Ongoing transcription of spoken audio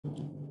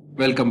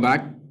Welcome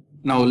back.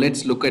 Now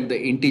let's look at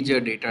the integer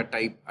data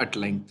type at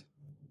length.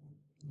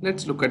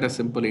 Let's look at a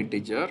simple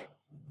integer.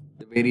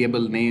 The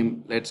variable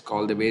name, let's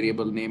call the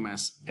variable name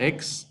as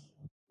x,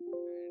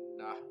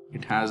 and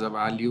it has a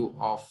value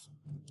of,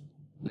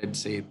 let's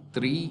say,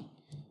 3.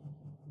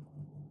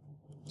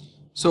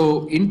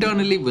 So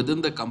internally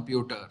within the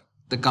computer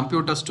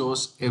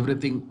stores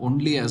everything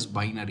only as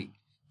binary.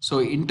 So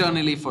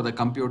internally for the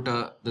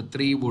computer, the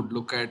 3 would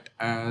look at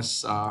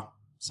as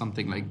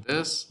something like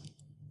this: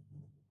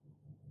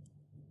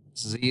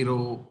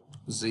 0,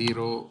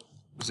 0,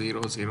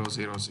 0, 0, 0,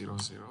 0, 0,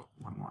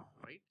 1, 1,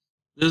 right?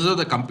 These are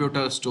the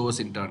computer stores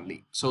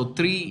internally. So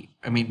 3,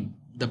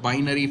 the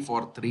binary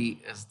for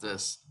 3 is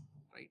this,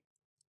 right?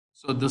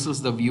 So this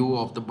is the view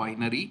of the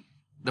binary.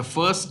 The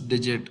first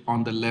digit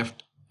on the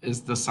left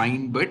is the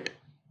sign bit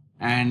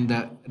and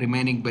the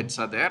remaining bits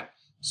are there.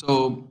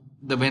 So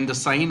when the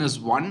sign is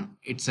 1,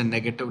 it's a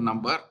negative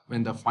number.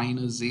 When the sign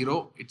is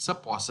 0, it's a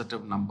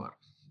positive number.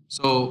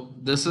 So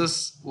this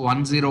is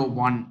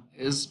 101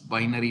 is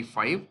binary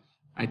 5.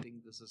 I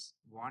think this is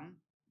 1,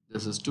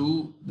 this is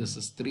 2, this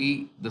is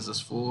 3, this is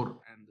 4,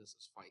 and this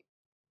is 5.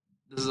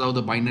 This is how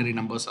the binary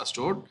numbers are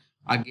stored.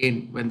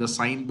 Again, when the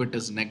sign bit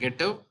is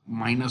negative,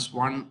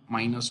 -1,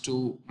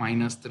 -2,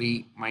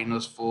 -3,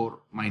 -4,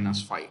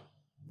 -5.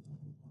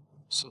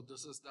 So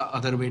this is the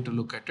other way to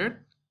look at it.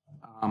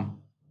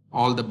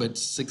 All the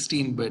bits,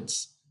 16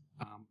 bits,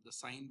 the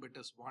sign bit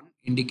is 1,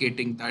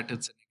 indicating that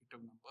it's a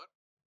negative number.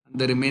 And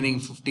the remaining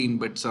 15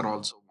 bits are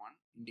also 1,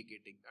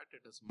 indicating that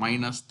it is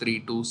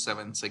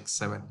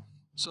 -32767.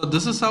 So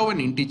this is how an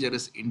integer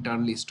is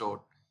internally stored.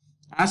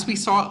 As we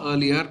saw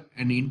earlier,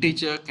 an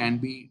integer can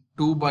be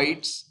 2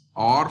 bytes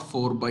or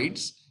 4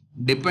 bytes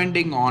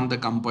depending on the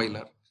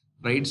compiler,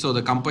 right? So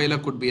the compiler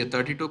could be a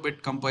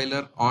 32-bit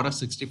compiler or a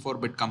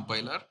 64-bit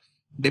compiler.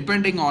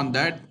 Depending on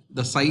that,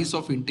 the size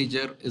of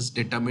integer is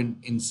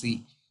determined in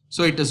C.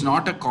 So it is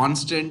not a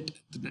constant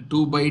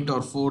 2 byte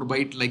or 4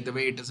 byte like the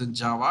way it is in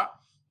Java.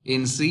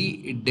 In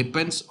C, it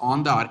depends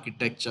on the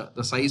architecture.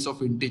 The size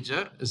of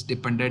integer is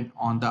dependent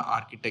on the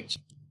architecture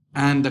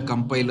and the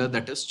compiler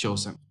that is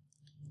chosen.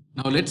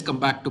 Now let's come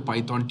back to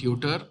Python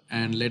tutor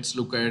and let's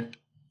look at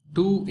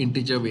two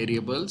integer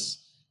variables.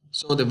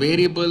 So the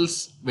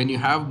variables, when you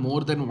have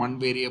more than one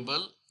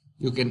variable,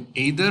 you can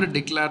either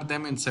declare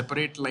them in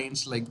separate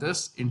lines like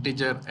this,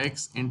 integer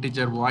x,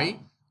 integer y,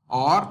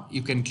 or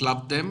you can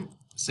club them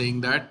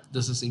saying that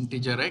this is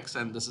integer x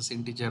and this is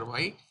integer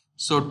y.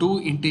 So two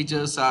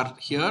integers are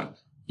here.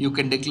 You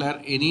can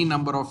declare any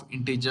number of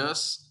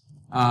integers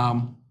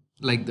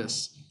like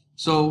this.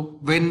 So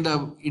when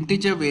the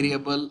integer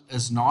variable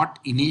is not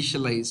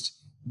initialized,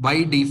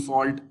 by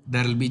default,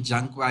 there will be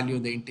junk value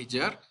in the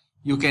integer.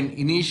 You can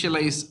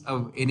initialize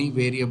any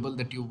variable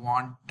that you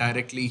want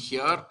directly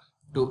here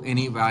to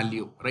any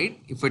value, right?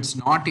 If it's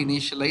not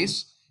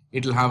initialized,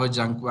 it will have a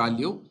junk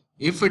value.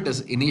 If it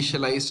is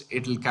initialized,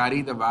 it will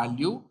carry the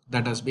value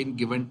that has been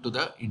given to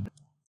the integer.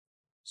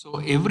 So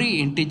every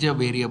integer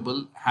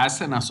variable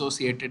has an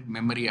associated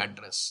memory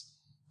address.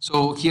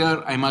 So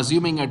here I'm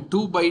assuming a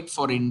 2 byte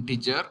for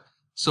integer.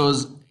 So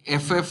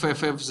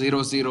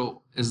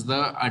FFFF00 is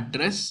the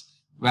address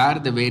where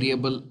the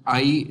variable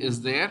I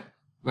is there,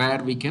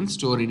 where we can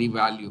store any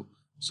value.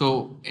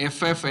 So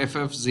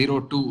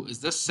FFFF02 is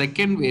the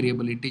second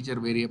variable, integer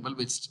variable,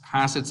 which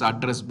has its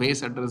address,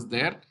 base address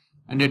there.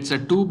 And it's a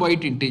 2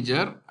 byte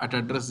integer at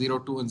address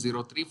 02 and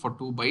 03 for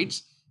 2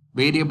 bytes.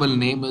 Variable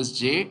name is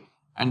J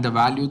and the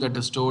value that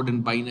is stored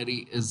in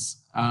binary is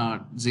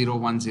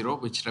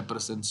 010, which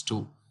represents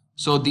 2.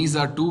 So these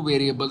are two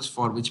variables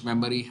for which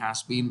memory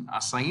has been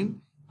assigned,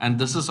 and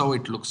this is how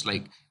it looks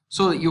like.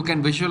 So you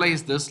can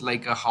visualize this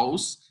like a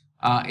house.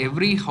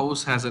 Every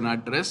house has an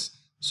address.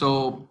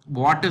 So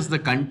what is the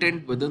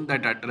content within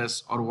that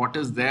address or what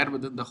is there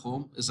within the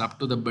home is up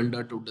to the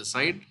builder to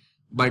decide.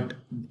 But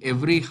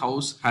every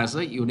house has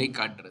a unique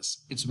address.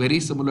 It's very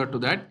similar to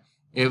that.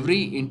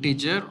 Every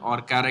integer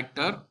or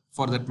character,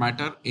 for that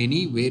matter,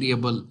 any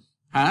variable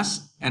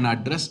has an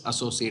address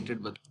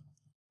associated with it.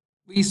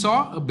 We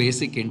saw a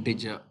basic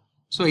integer.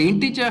 So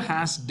integer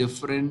has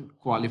different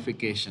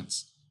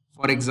qualifications.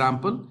 For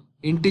example,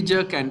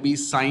 integer can be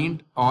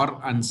signed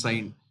or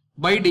unsigned.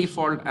 By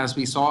default, as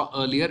we saw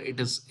earlier, it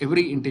is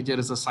every integer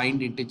is a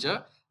signed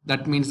integer.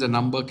 That means the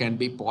number can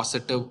be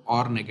positive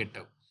or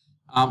negative.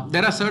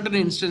 There are certain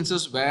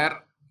instances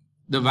where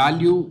the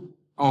value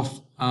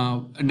of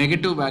a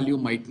negative value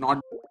might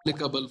not be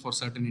applicable for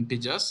certain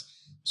integers.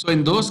 So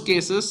in those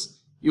cases,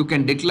 you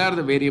can declare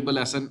the variable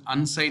as an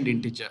unsigned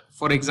integer.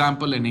 For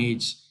example, an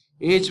age.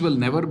 Age will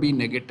never be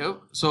negative.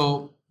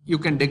 So you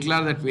can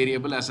declare that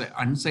variable as an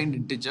unsigned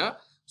integer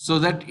so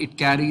that it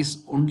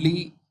carries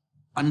only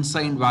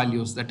unsigned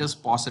values, that is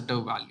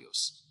positive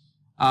values.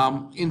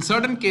 In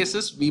certain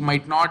cases, we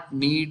might not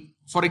need,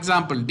 for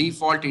example,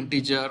 default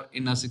integer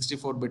in a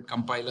 64-bit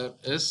compiler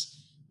is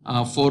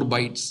 4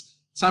 bytes.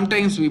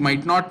 Sometimes we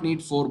might not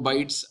need 4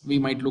 bytes. We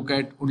might look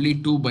at only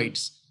 2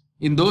 bytes.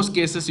 In those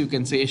cases, you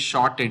can say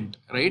shortened,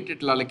 right?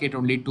 It will allocate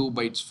only 2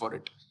 bytes for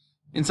it.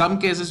 In some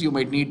cases, you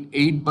might need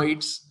 8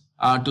 bytes.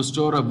 to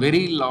store a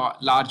very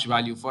large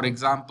value. For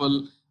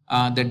example,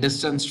 the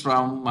distance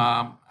from,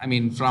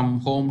 from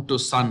home to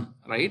sun,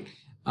 right?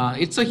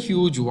 It's a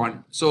huge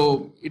one.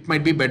 So it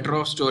might be better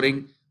off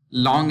storing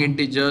long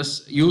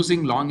integers,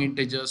 using long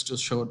integers to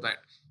store that.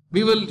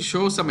 We will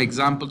show some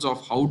examples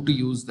of how to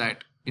use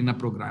that in a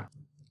program.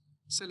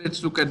 So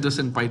let's look at this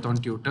in Python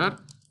tutor.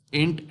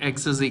 Int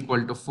x is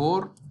equal to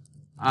 4,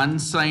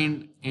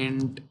 unsigned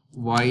int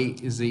y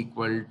is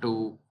equal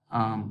to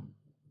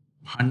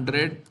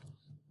 100,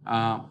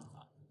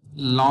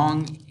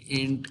 long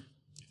int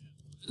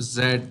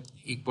z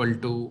equal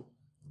to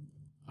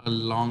a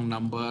long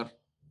number,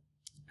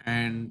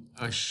 and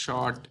a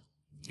short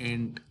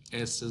int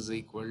s is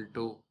equal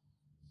to,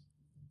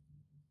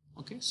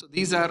 okay, so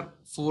these are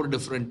 4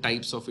 different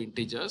types of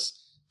integers.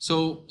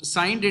 So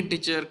signed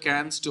integer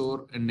can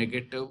store a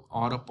negative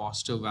or a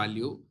positive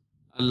value.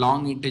 A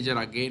long integer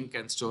again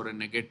can store a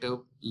negative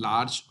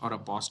large or a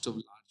positive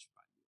large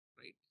value,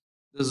 right?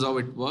 This is how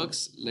it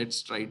works.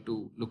 Let's try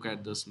to look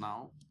at this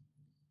now.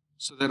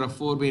 So there are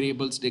 4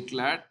 variables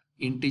declared: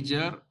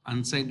 integer,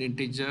 unsigned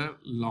integer,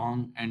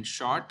 long and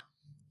short.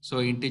 So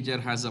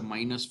integer has a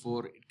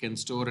 -4, it can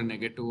store a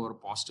negative or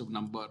positive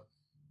number.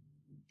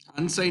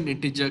 Unsigned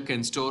integer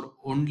can store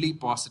only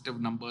positive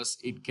numbers,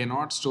 it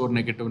cannot store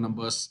negative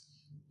numbers.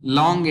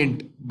 Long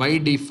int by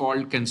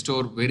default can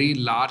store very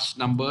large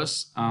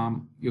numbers.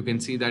 You can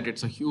see that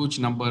it's a huge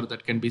number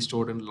that can be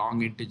stored in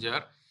long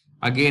integer.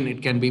 Again,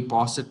 it can be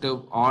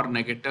positive or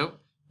negative.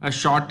 A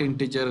short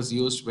integer is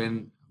used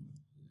when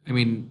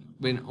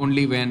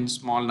only when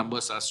small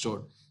numbers are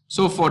stored.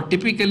 So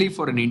typically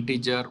for an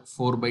integer,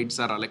 4 bytes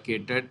are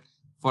allocated.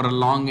 For a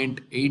long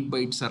int, 8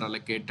 bytes are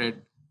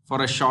allocated.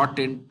 For a short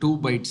int, 2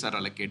 bytes are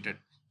allocated.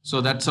 So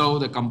that's how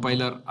the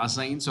compiler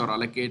assigns or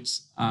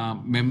allocates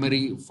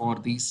memory for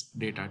these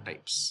data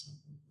types.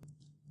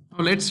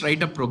 Now let's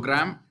write a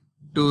program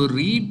to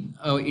read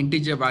an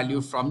integer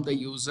value from the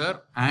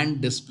user and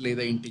display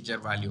the integer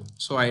value.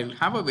 So I'll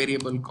have a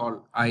variable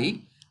called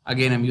I.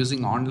 Again, I'm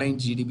using online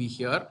GDB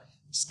here.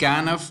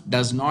 Scanf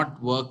does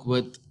not work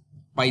with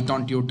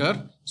Python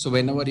tutor. So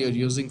whenever you're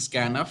using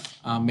scanf,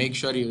 make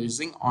sure you're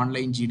using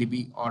online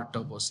GDB or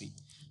TurboC.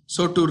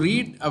 So to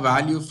read a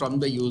value from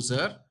the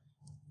user,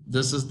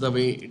 this is the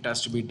way it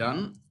has to be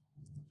done.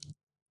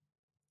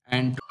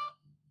 And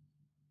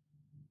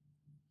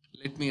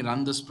let me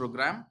run this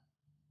program.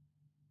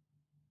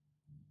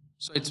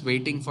 So it's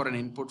waiting for an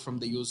input from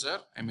the user.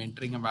 I'm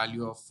entering a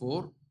value of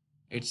 4.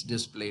 It's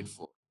displayed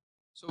 4.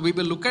 So we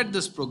will look at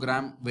this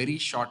program very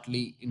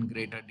shortly in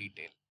greater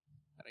detail.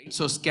 Right?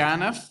 So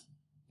scanf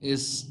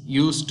is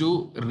used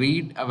to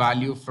read a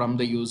value from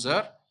the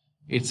user.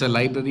 It's a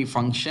library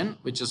function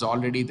which is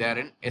already there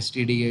in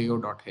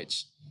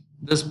stdio.h.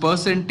 This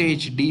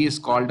 %d is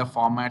called a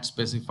format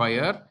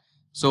specifier.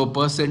 So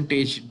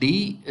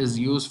 %d is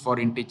used for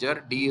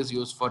integer, d is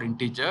used for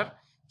integer,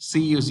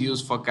 c is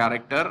used for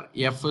character,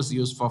 f is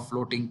used for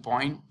floating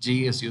point,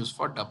 g is used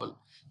for double.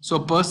 So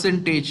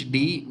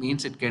 %d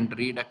means it can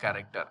read a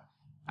character.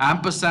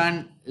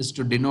 Ampersand is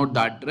to denote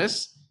the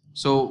address.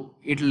 So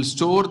it will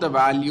store the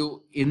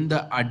value in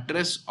the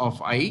address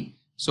of I.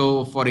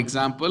 So for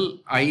example,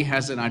 I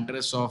has an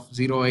address of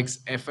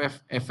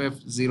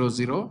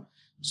 0xFFFF00.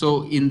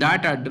 So in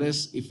that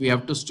address, if we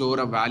have to store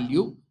a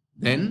value,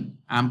 then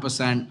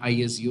ampersand I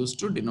is used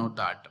to denote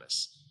the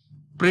address.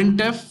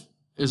 Printf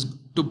is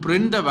to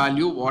print the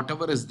value,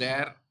 whatever is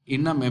there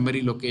in a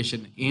memory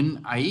location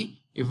in I.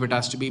 If it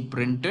has to be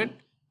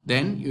printed,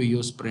 then you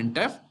use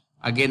printf.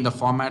 Again, the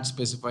format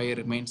specifier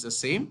remains the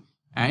same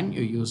and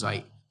you use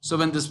I. So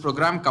when this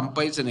program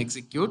compiles and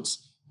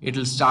executes, it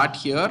will start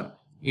here.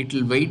 It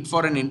will wait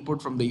for an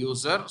input from the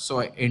user.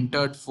 So I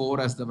entered 4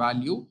 as the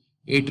value.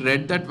 It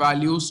read that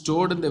value,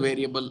 stored in the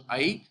variable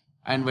I,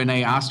 and when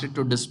I asked it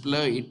to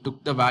display, it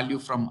took the value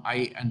from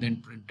I and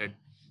then printed.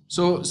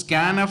 So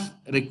scanf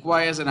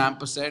requires an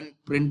ampersand,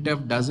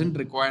 printf doesn't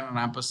require an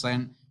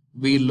ampersand.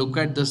 We look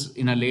at this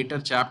in a later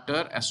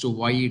chapter as to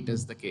why it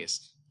is the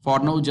case. For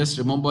now, just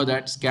remember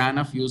that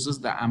scanf uses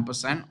the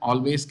ampersand.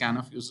 Always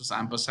scanf uses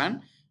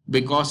ampersand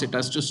because it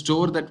has to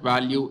store that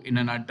value in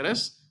an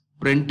address.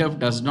 Printf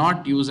does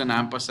not use an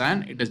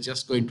ampersand. It is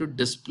just going to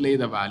display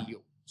the value.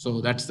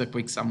 So that's the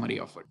quick summary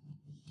of it.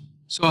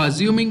 So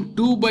assuming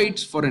 2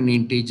 bytes for an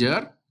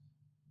integer,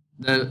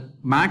 the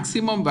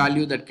maximum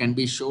value that can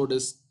be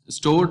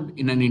stored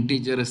in an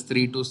integer is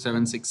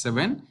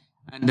 32767,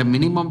 and the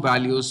minimum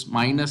value is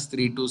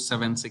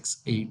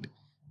 -32768.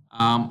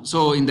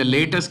 So in the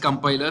latest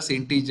compilers,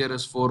 integer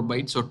is 4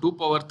 bytes. So 2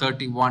 power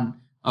 31,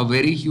 a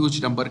very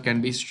huge number,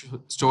 can be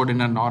stored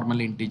in a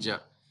normal integer.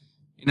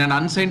 In an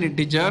unsigned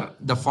integer,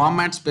 the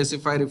format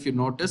specifier, if you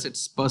notice,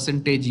 it's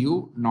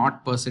 %u,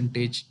 not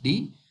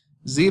 %d.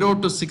 0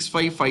 to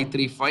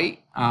 65535,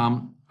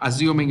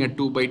 assuming a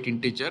 2 byte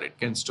integer, it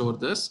can store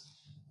this.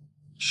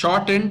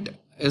 Short int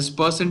is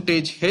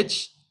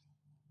 %h.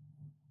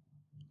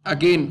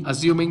 Again,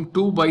 assuming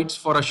 2 bytes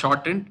for a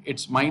short int,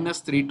 it's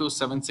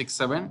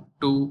 -32767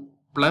 to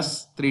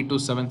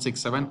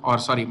 +32767, or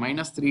sorry,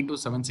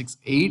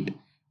 -32768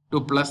 to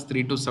plus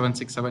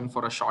 32767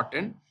 for a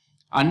shorten.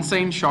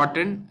 Unsigned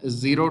shorten is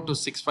 0 to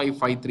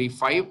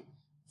 65535.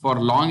 For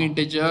long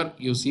integer,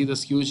 you see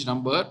this huge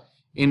number.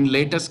 In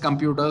latest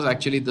computers,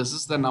 actually this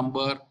is the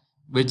number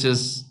which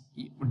is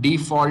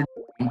default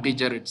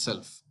integer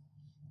itself.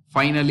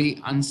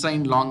 Finally,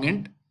 unsigned long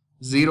int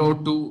 0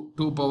 to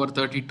 2 power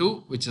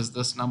 32, which is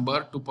this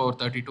number, 2 power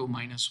 32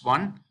 minus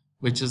 1,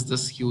 which is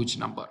this huge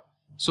number.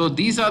 So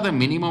these are the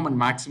minimum and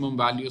maximum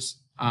values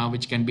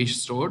which can be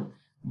stored.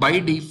 By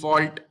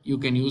default, you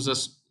can use a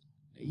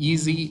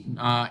easy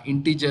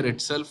integer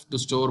itself to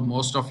store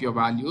most of your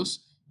values.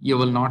 You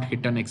will not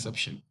hit an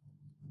exception.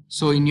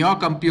 So in your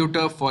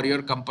computer, for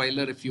your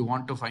compiler, if you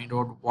want to find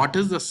out what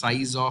is the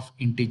size of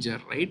integer,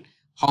 right?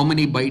 How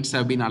many bytes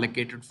have been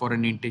allocated for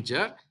an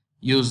integer?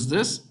 Use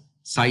this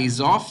size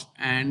of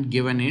and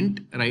give an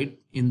int, right?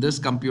 In this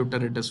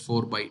computer, it is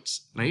 4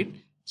 bytes, right?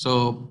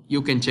 So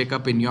you can check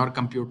up in your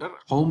computer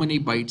how many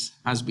bytes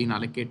has been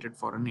allocated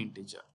for an integer.